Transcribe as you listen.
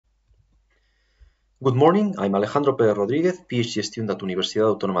Good morning, I'm Alejandro Perez Rodriguez, PhD student at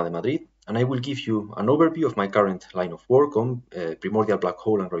Universidad Autónoma de Madrid, and I will give you an overview of my current line of work on primordial black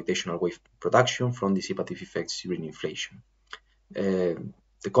hole and gravitational wave production from dissipative effects during inflation.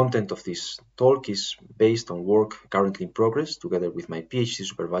 The content of this talk is based on work currently in progress together with my PhD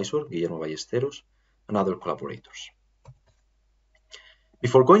supervisor, Guillermo Ballesteros, and other collaborators.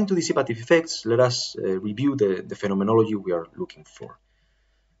 Before going to dissipative effects, let us review the phenomenology we are looking for.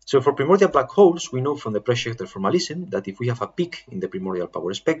 So for primordial black holes, we know from the pressure-shifter formalism that if we have a peak in the primordial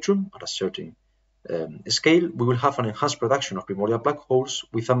power spectrum at a certain scale, we will have an enhanced production of primordial black holes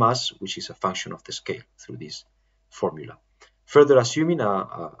with a mass which is a function of the scale through this formula. Further, assuming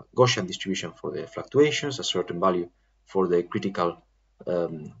a Gaussian distribution for the fluctuations, a certain value for the critical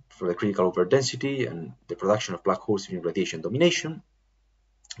overdensity and the production of black holes during radiation domination,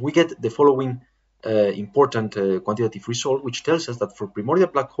 we get the following important quantitative result, which tells us that for primordial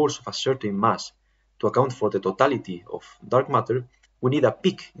black holes of a certain mass to account for the totality of dark matter, we need a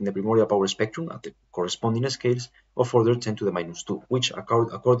peak in the primordial power spectrum at the corresponding scales of order 10 to the minus 2, which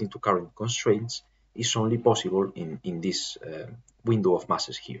according to current constraints is only possible in this window of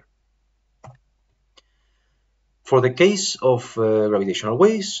masses here. For the case of gravitational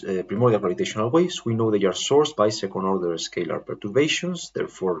waves, primordial gravitational waves, we know they are sourced by second-order scalar perturbations.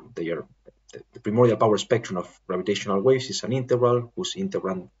 Therefore, the primordial power spectrum of gravitational waves is an integral whose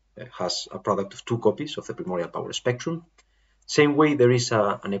integrand has a product of two copies of the primordial power spectrum. Same way, there is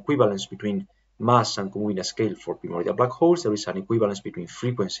an equivalence between mass and comoving scale for primordial black holes. There is an equivalence between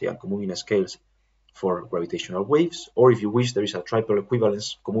frequency and comoving scales for gravitational waves. Or if you wish, there is a triple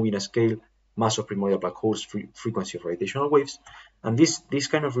equivalence, comoving scale, mass of primordial black holes, frequency of gravitational waves. And these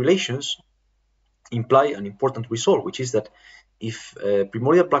kind of relations imply an important result, which is that if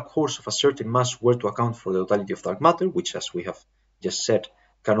primordial black holes of a certain mass were to account for the totality of dark matter, which, as we have just said,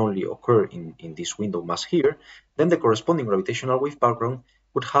 can only occur in this window mass here, then the corresponding gravitational wave background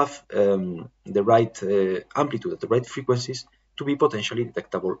would have the right amplitude at the right frequencies to be potentially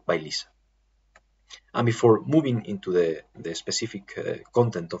detectable by LISA. And before moving into the specific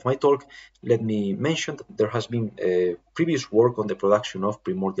content of my talk, let me mention that there has been previous work on the production of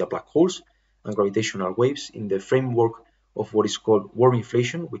primordial black holes and gravitational waves in the framework of what is called warm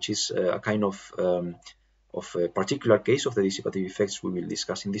inflation, which is a kind of a particular case of the dissipative effects we will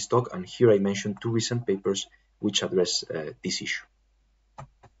discuss in this talk. And here I mentioned two recent papers which address this issue.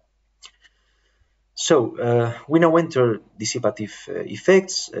 So we now enter dissipative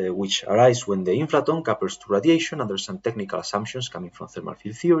effects, which arise when the inflaton couples to radiation under some technical assumptions coming from thermal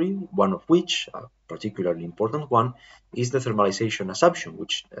field theory, one of which, a particularly important one, is the thermalization assumption,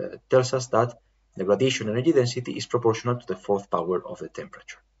 which tells us that the radiation energy density is proportional to the fourth power of the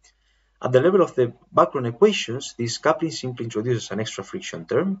temperature. At the level of the background equations, this coupling simply introduces an extra friction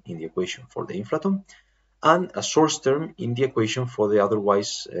term in the equation for the inflaton and a source term in the equation for the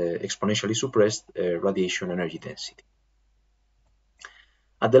otherwise exponentially suppressed radiation energy density.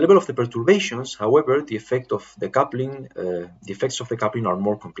 At the level of the perturbations, however, the effects of the coupling are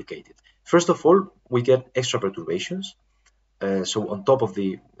more complicated. First of all, we get extra perturbations. So on top of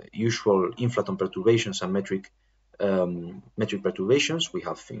the usual inflaton perturbations and metric perturbations we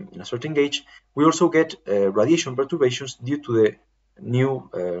have in a certain gauge, we also get radiation perturbations due to the new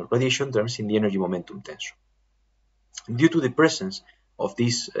radiation terms in the energy momentum tensor. Due to the presence of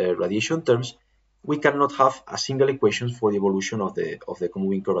these radiation terms, we cannot have a single equation for the evolution of the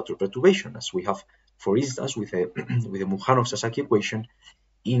comoving curvature perturbation, as we have, for instance, with the Mukhanov-Sasaki equation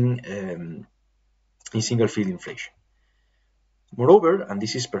in single field inflation. Moreover, and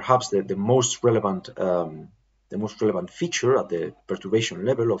this is perhaps the most relevant feature at the perturbation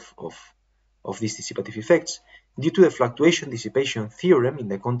level of these dissipative effects, due to the fluctuation dissipation theorem in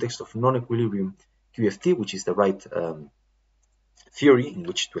the context of non-equilibrium QFT, which is the right theory in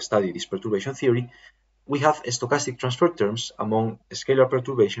which to study this perturbation theory, we have stochastic transfer terms among scalar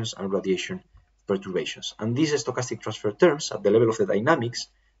perturbations and radiation perturbations. And these stochastic transfer terms at the level of the dynamics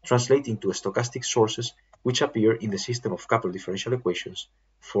translate into stochastic sources which appear in the system of coupled differential equations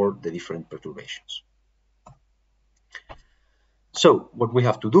for the different perturbations. So what we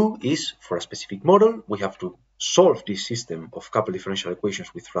have to do is, for a specific model, we have to solve this system of coupled differential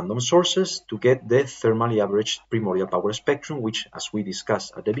equations with random sources to get the thermally averaged primordial power spectrum, which, as we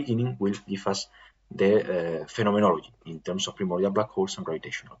discussed at the beginning, will give us the phenomenology in terms of primordial black holes and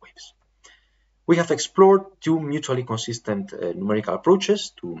gravitational waves. We have explored two mutually consistent numerical approaches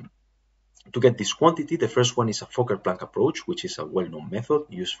to get this quantity. The first one is a Fokker-Planck approach, which is a well-known method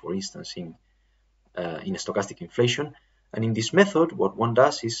used, for instance, in stochastic inflation. And in this method, what one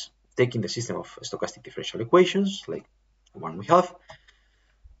does is taking the system of stochastic differential equations, like the one we have,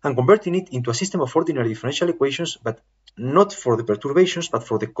 and converting it into a system of ordinary differential equations, but not for the perturbations, but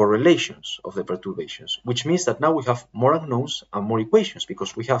for the correlations of the perturbations, which means that now we have more unknowns and more equations,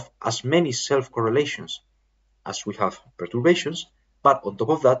 because we have as many self-correlations as we have perturbations, but on top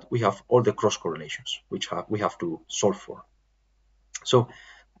of that, we have all the cross-correlations, which we have to solve for. So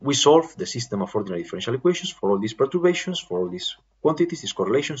we solve the system of ordinary differential equations for all these perturbations, for all these quantities, these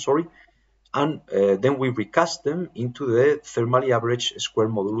correlations, sorry, and then we recast them into the thermally average square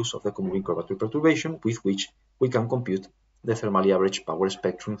modulus of the comoving curvature perturbation, with which we can compute the thermally average power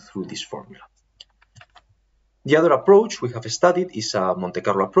spectrum through this formula. The other approach we have studied is a Monte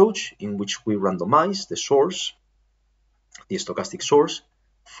Carlo approach, in which we randomize the source, the stochastic source,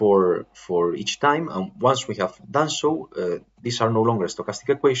 for each time, and once we have done so, these are no longer stochastic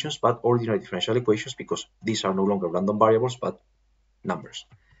equations, but ordinary differential equations, because these are no longer random variables, but numbers.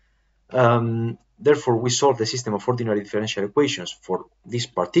 Therefore, we solve the system of ordinary differential equations for these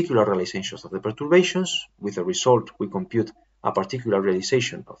particular realizations of the perturbations. With the result, we compute a particular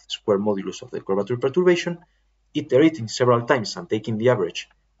realization of the square modulus of the curvature perturbation. Iterating several times and taking the average,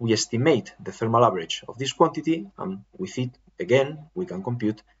 we estimate the thermal average of this quantity, and with it, again, we can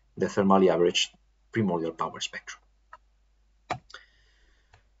compute the thermally average primordial power spectrum.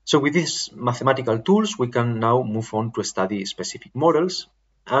 So with these mathematical tools, we can now move on to study specific models.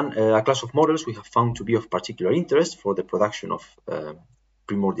 And a class of models we have found to be of particular interest for the production of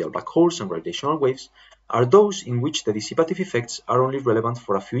primordial black holes and gravitational waves are those in which the dissipative effects are only relevant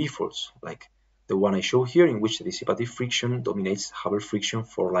for a few e-folds, like the one I show here, in which the dissipative friction dominates Hubble friction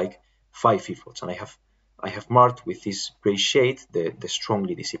for like 5 e-folds. And I have marked with this gray shade the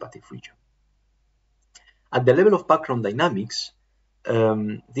strongly dissipative region. At the level of background dynamics,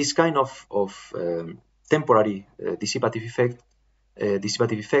 this kind of temporary dissipative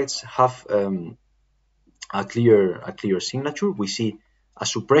effects have a clear signature. We see a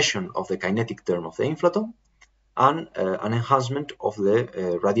suppression of the kinetic term of the inflaton and an enhancement of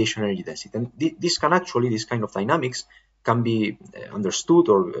the radiation energy density. And this kind of dynamics can be understood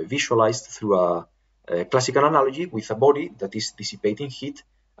or visualized through a classical analogy with a body that is dissipating heat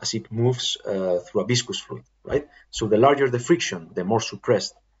as it moves through a viscous fluid, right? So the larger the friction, the more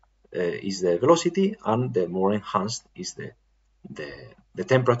suppressed is the velocity, and the more enhanced is the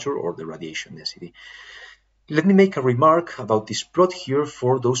temperature or the radiation density. Let me make a remark about this plot here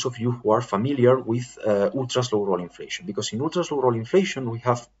for those of you who are familiar with ultra-slow roll inflation, because in ultra-slow roll inflation we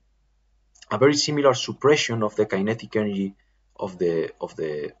have a very similar suppression of the kinetic energy of the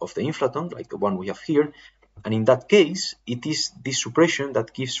inflaton, like the one we have here, and in that case it is this suppression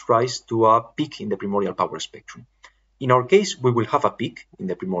that gives rise to a peak in the primordial power spectrum. In our case, we will have a peak in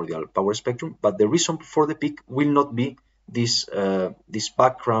the primordial power spectrum, but the reason for the peak will not be this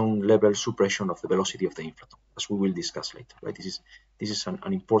background level suppression of the velocity of the inflaton, as we will discuss later. Right? This is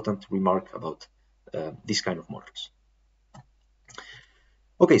an important remark about this kind of models.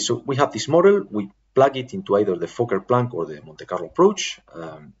 Okay, so we have this model. We plug it into either the Fokker-Planck or the Monte Carlo approach,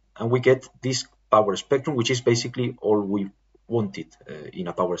 and we get this power spectrum, which is basically all we wanted in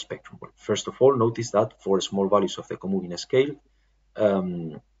a power spectrum. Well, first of all, notice that for small values of the comoving scale,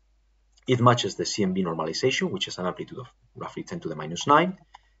 it matches the CMB normalization, which is an amplitude of roughly 10 to the minus 9.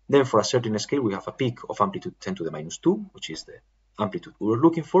 Then for a certain scale, we have a peak of amplitude 10 to the minus 2, which is the amplitude we were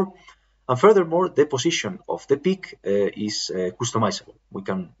looking for. And furthermore, the position of the peak is customizable. We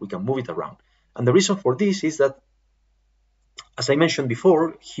can move it around. And the reason for this is that, as I mentioned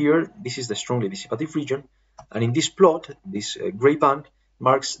before, here, this is the strongly dissipative region. And in this plot, this gray band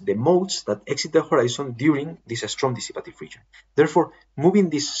marks the modes that exit the horizon during this strong dissipative region. Therefore, moving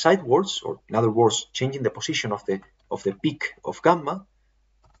this sidewards, or in other words, changing the position of the peak of gamma,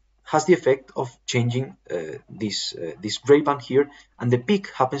 has the effect of changing this gray band here, and the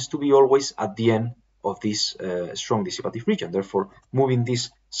peak happens to be always at the end of this strong dissipative region. Therefore, moving this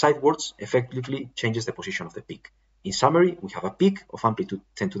sidewards effectively changes the position of the peak. In summary, we have a peak of amplitude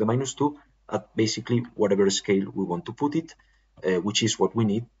 10 to the minus 2 at basically whatever scale we want to put it, which is what we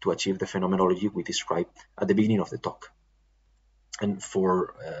need to achieve the phenomenology we described at the beginning of the talk. And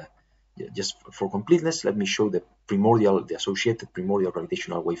for just for completeness, let me show the associated primordial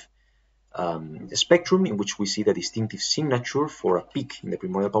gravitational wave spectrum, in which we see the distinctive signature for a peak in the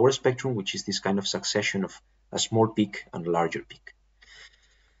primordial power spectrum, which is this kind of succession of a small peak and a larger peak.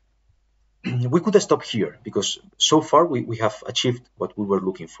 We could stop here, because so far we have achieved what we were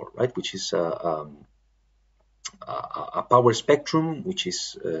looking for, right? Which is a power spectrum which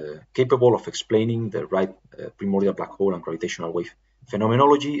is capable of explaining the right primordial black hole and gravitational wave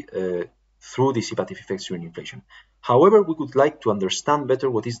phenomenology through dissipative effects during inflation. However, we would like to understand better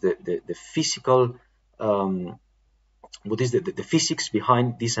what is the physical what is the physics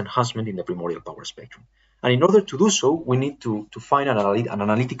behind this enhancement in the primordial power spectrum. And in order to do so, we need to find an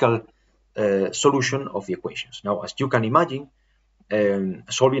analytical solution of the equations. Now, as you can imagine,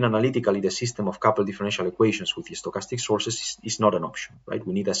 solving analytically the system of coupled differential equations with the stochastic sources is not an option, right?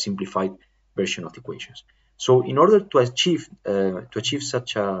 We need a simplified version of the equations. So in order to achieve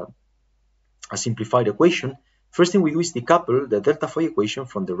such a simplified equation, first thing we do is decouple the delta phi equation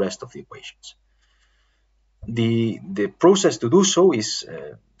from the rest of the equations. The process to do so is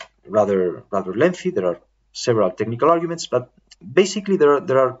rather lengthy. There are several technical arguments, but basically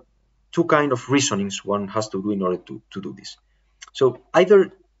there are two kind of reasonings one has to do in order to do this. So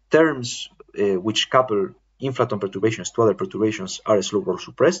either terms which couple inflaton perturbations to other perturbations are slow or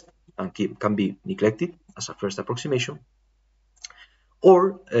suppressed and can be neglected as a first approximation,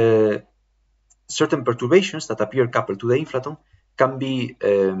 or certain perturbations that appear coupled to the inflaton can be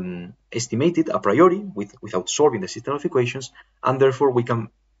estimated a priori without solving the system of equations, and therefore we can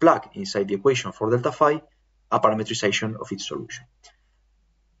plug inside the equation for delta phi a parametrization of its solution.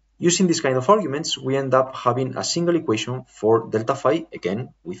 Using this kind of arguments, we end up having a single equation for delta phi,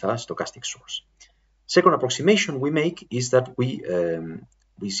 again with a stochastic source. Second approximation we make is that we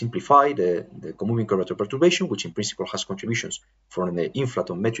simplify the comoving curvature perturbation, which in principle has contributions from the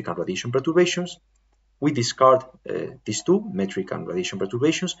inflaton metric and radiation perturbations. We discard these two, metric and radiation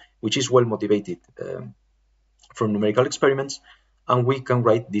perturbations, which is well motivated from numerical experiments, and we can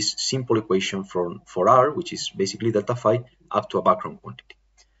write this simple equation for R, which is basically delta phi up to a background quantity.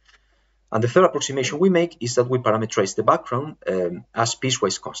 And the third approximation we make is that we parameterize the background as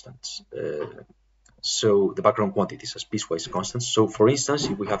piecewise constants. So the background quantities as piecewise constants. So for instance,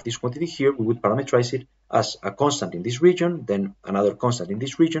 if we have this quantity here, we would parameterize it as a constant in this region, then another constant in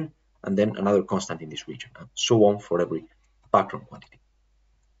this region, and then another constant in this region, and so on for every background quantity.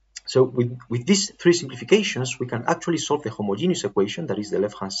 So with these three simplifications, we can actually solve the homogeneous equation, that is the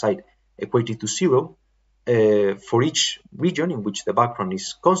left-hand side equated to 0, for each region in which the background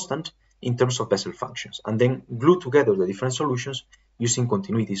is constant in terms of Bessel functions, and then glue together the different solutions using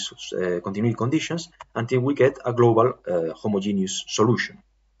continuity conditions until we get a global homogeneous solution.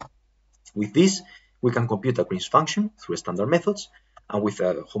 With this, we can compute a Green's function through standard methods, and with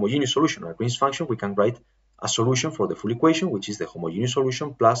a homogeneous solution or a Green's function, we can write a solution for the full equation, which is the homogeneous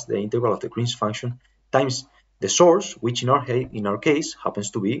solution plus the integral of the Green's function times the source, which in our case happens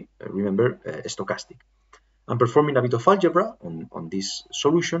to be, remember, stochastic. And performing a bit of algebra on this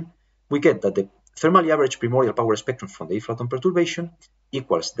solution, we get that the thermally average primordial power spectrum from the inflaton perturbation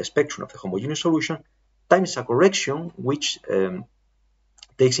equals the spectrum of the homogeneous solution times a correction which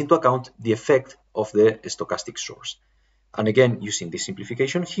takes into account the effect of the stochastic source. And again, using this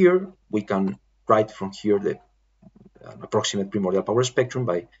simplification here, we can write from here the approximate primordial power spectrum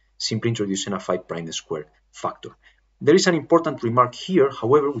by simply introducing a phi prime squared factor. There is an important remark here,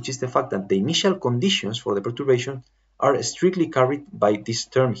 however, which is the fact that the initial conditions for the perturbation are strictly carried by this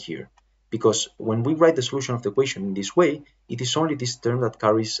term here, because when we write the solution of the equation in this way, it is only this term that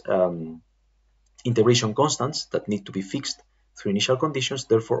carries integration constants that need to be fixed through initial conditions.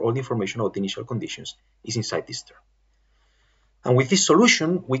 Therefore, all the information about the initial conditions is inside this term. And with this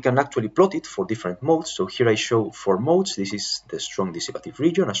solution, we can actually plot it for different modes. So here I show 4 modes. This is the strong dissipative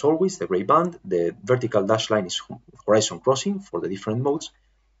region, as always, the gray band. The vertical dashed line is horizon crossing for the different modes.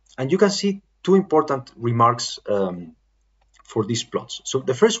 And you can see 2 important remarks for these plots. So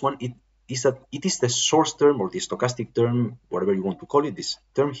the first one is that it is the source term or the stochastic term, whatever you want to call it, this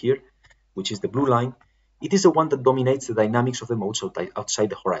term here, which is the blue line. It is the one that dominates the dynamics of the modes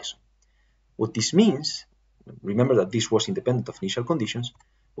outside the horizon. What this means, remember that this was independent of initial conditions.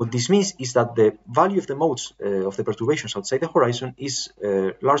 What this means is that the value of the modes of the perturbations outside the horizon is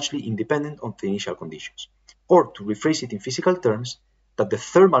largely independent of the initial conditions. Or to rephrase it in physical terms, that the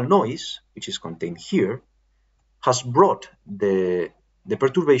thermal noise, which is contained here, has brought the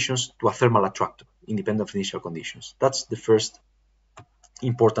perturbations to a thermal attractor, independent of initial conditions. That's the first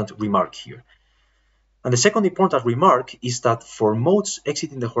important remark here. And the second important remark is that for modes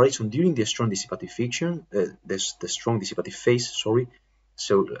exiting the horizon during the strong dissipative fiction, the strong dissipative phase, sorry.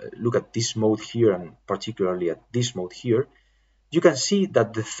 So look at this mode here and particularly at this mode here. You can see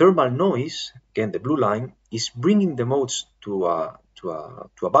that the thermal noise, again the blue line, is bringing the modes to a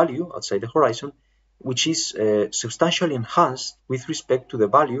value outside the horizon, which is substantially enhanced with respect to the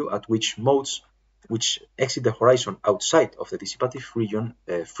value at which modes which exit the horizon outside of the dissipative region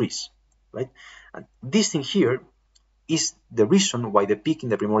freeze, right? And this thing here is the reason why the peak in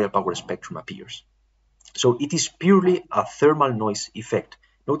the primordial power spectrum appears. So it is purely a thermal noise effect.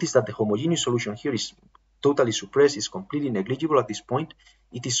 Notice that the homogeneous solution here is totally suppressed, is completely negligible at this point.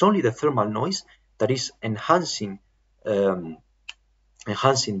 It is only the thermal noise that is enhancing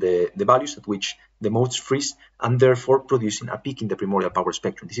enhancing the values at which the modes freeze, and therefore producing a peak in the primordial power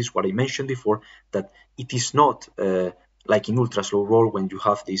spectrum. This is what I mentioned before, that it is not like in ultra slow roll when you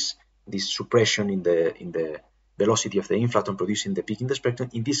have this suppression in the velocity of the inflaton producing the peak in the spectrum.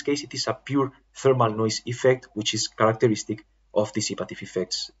 In this case, it is a pure thermal noise effect, which is characteristic of dissipative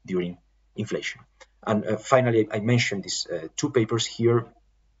effects during inflation. And finally, I mentioned these two papers here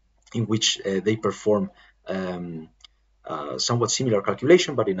in which they perform somewhat similar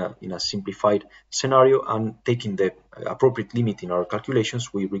calculation, but in a simplified scenario, and taking the appropriate limit in our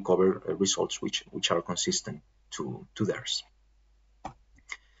calculations, we recover results which are consistent to theirs.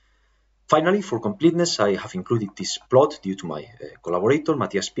 Finally, for completeness, I have included this plot due to my collaborator,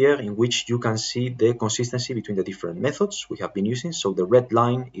 Matthias Pierre, in which you can see the consistency between the different methods we have been using. So the red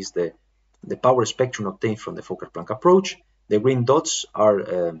line is the power spectrum obtained from the Fokker-Planck approach. The green dots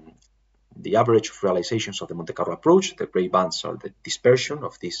are the average of realizations of the Monte Carlo approach. The gray bands are the dispersion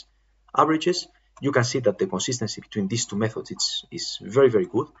of these averages. You can see that the consistency between these two methods is very, very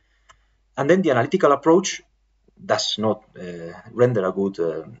good. And then the analytical approach does not render a good,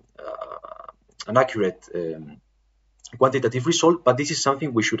 an accurate quantitative result, but this is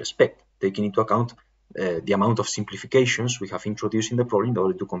something we should expect, taking into account the amount of simplifications we have introduced in the problem in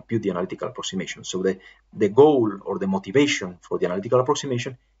order to compute the analytical approximation. So the goal or the motivation for the analytical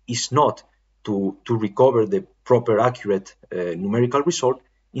approximation is not to recover the proper accurate numerical result.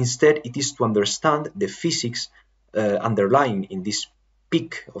 Instead, it is to understand the physics underlying in this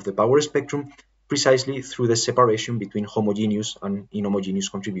peak of the power spectrum, precisely through the separation between homogeneous and inhomogeneous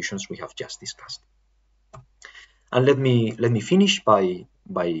contributions we have just discussed. And let me finish by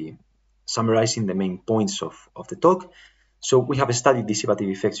summarizing the main points of the talk. So we have studied dissipative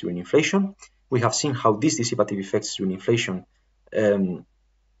effects during inflation. We have seen how these dissipative effects during inflation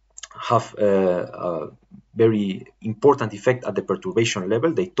have a very important effect at the perturbation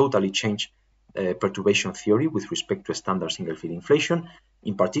level. They totally change perturbation theory with respect to standard single field inflation.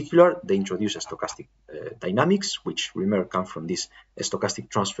 In particular, they introduce a stochastic dynamics, which remember come from these stochastic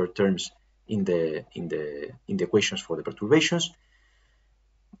transfer terms in the equations for the perturbations.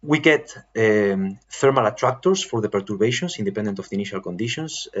 We get thermal attractors for the perturbations independent of the initial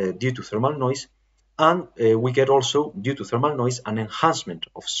conditions due to thermal noise, and we get also, due to thermal noise, an enhancement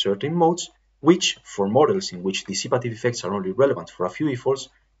of certain modes, which for models in which dissipative effects are only relevant for a few efforts,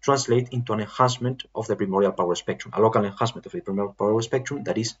 translate into an enhancement of the primordial power spectrum, a local enhancement of the primordial power spectrum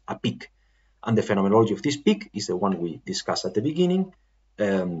that is a peak. And the phenomenology of this peak is the one we discussed at the beginning,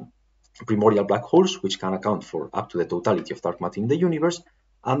 primordial black holes, which can account for up to the totality of dark matter in the universe,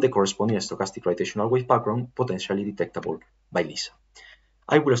 and the corresponding stochastic gravitational wave background potentially detectable by LISA.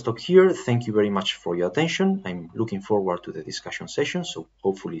 I will stop here. Thank you very much for your attention. I'm looking forward to the discussion session, so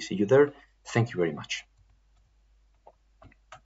hopefully see you there. Thank you very much.